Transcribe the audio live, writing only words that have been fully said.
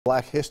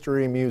Black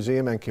History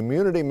Museum and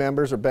community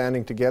members are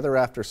banding together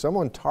after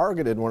someone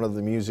targeted one of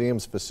the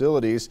museum's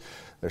facilities.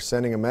 They're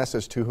sending a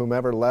message to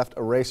whomever left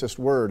a racist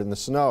word in the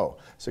snow.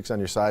 6 on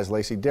your side's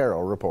Lacey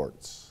Darrow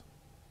reports.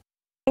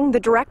 The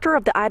director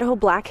of the Idaho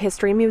Black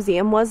History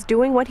Museum was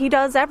doing what he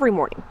does every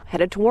morning,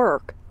 headed to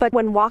work. But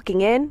when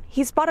walking in,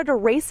 he spotted a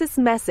racist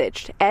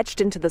message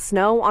etched into the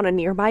snow on a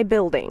nearby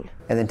building.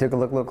 And then took a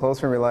look a little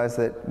closer and realized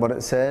that what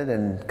it said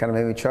and kind of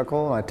made me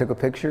chuckle. I took a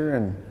picture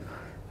and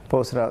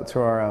posted out to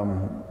our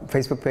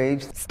Facebook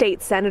page.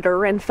 State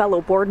Senator and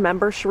fellow board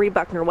member Cherie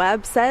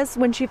Buckner-Webb says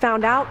when she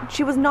found out,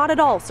 she was not at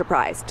all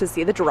surprised to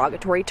see the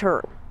derogatory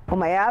term. Well,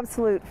 my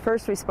absolute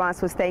first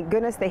response was thank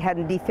goodness they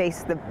hadn't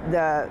defaced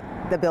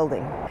the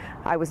building.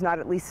 I was not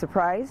the least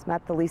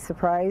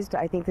surprised.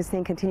 I think this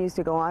thing continues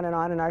to go on in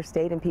our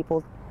state, and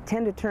people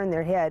tend to turn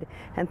their head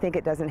and think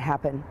it doesn't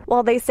happen.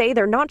 While they say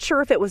they're not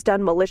sure if it was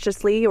done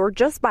maliciously or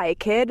just by a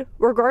kid,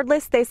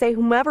 regardless, they say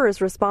whomever is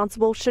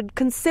responsible should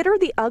consider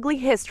the ugly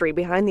history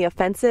behind the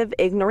offensive,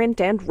 ignorant,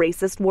 and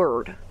racist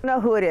word. I don't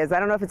know who it is. I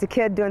don't know if it's a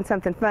kid doing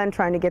something fun,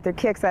 trying to get their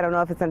kicks. I don't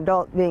know if it's an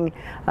adult being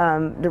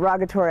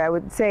derogatory. I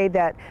would say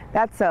that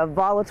that's a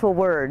volatile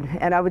word,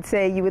 and I would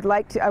say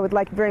I would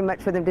like very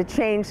much for them to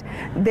change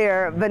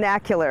their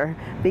vernacular,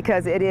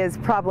 because it is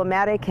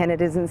problematic and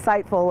it is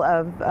insightful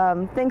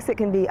of things that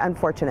can be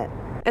unfortunate.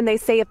 And they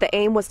say if the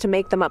aim was to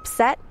make them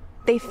upset,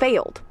 they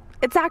failed.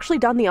 It's actually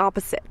done the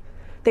opposite.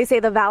 They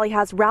say the Valley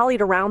has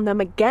rallied around them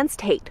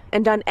against hate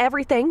and done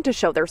everything to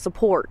show their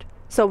support.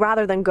 So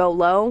rather than go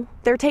low,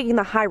 they're taking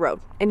the high road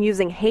and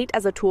using hate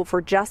as a tool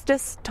for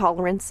justice,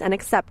 tolerance, and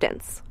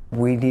acceptance.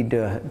 We need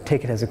to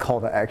take it as a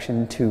call to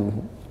action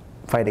to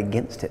fight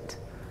against it,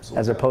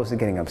 as opposed to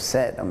getting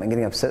upset. I mean,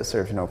 getting upset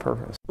serves no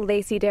purpose.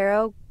 Lacey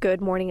Darrow, Good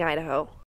Morning Idaho.